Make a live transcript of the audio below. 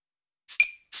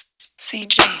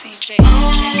CJ.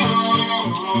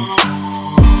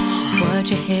 What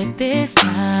you hit this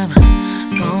time?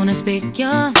 Gonna speak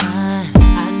your mind.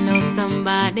 I know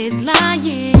somebody's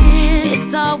lying.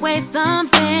 It's always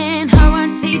something. Her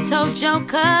auntie told your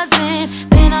cousin.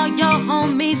 Then all your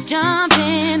homies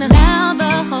jumping. Now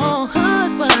the whole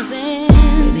hood's buzzing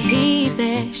with he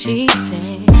said, she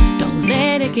said. Don't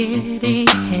let it get in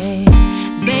your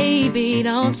head. Baby,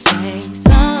 don't say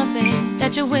something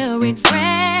that you will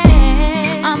regret.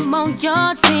 I'm on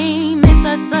your team, it's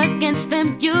us against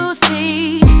them, you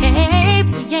see. Hey,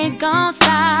 we ain't gon'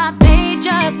 stop, they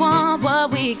just want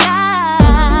what we got.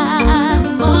 The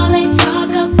more they talk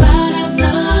about our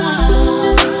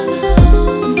love,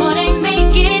 the more they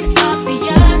make it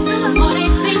obvious, the more they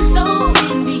seem so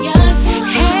envious.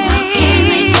 Hey, how can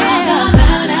they talk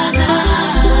about our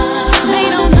love?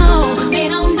 They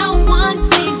don't know one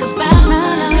thing about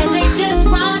us. They just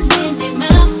run in their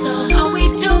mouth, so all we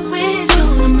do is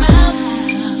tune them out.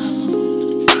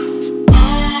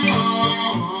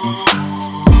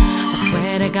 I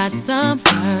swear they got some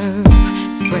nerve,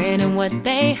 spreading what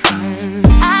they heard.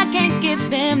 I can't give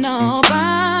them no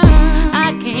burn.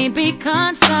 I can't be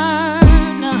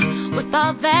concerned with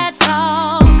all that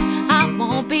talk. I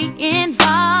won't be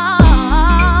involved.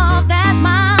 That's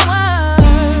my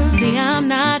word. See, I'm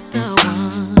not the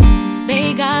one.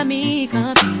 They got me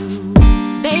confused.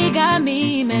 They got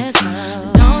me messed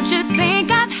up. Don't you think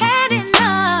I've had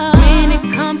enough? When it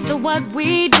comes to what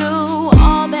we do,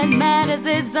 all that matters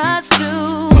is us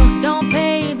two. Don't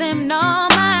pay them no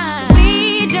mind.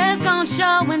 We just gon'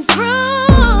 show and prove.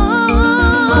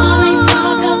 The more they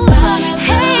talk about it,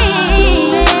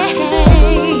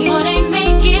 the more they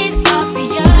make it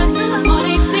obvious, the more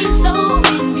they seem so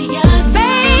envious.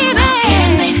 Baby, how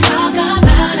can they talk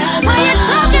about us? Why you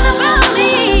talking about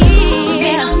me?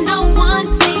 They don't know one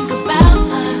thing about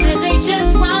us. They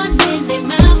just run in their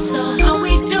mouth, so all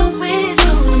we do is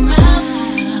tune them out.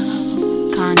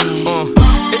 Kanye.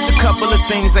 It's a couple of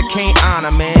things I can't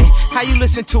honor, man. How you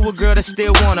listen to a girl that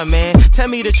still want a man? Tell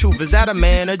me the truth, is that a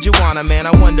man or Joanna, man?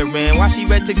 I'm wondering why she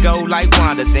ready to go like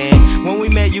Wanda then. When we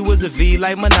met, you was a V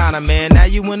like Madonna, man. Now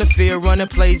you in the field running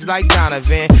plays like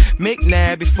Donovan.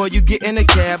 McNabb, before you get in the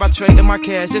cab, I traded my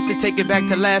cash just to take it back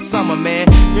to last summer, man.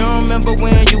 You don't remember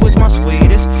when you was my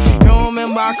sweetest? You don't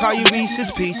remember I call you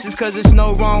Reese's Pieces? Cause it's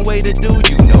no wrong way to do,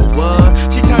 you know what?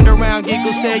 She turned around,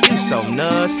 giggled, said you so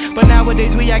nuts. But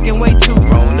nowadays we acting way too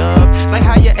grown up. Like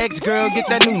how your ex-girl get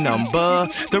that new number.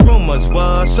 The rumors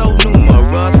was so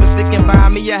numerous. For sticking by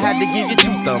me, I had to give you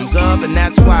 2 thumbs up. And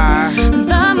that's why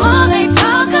the more they talk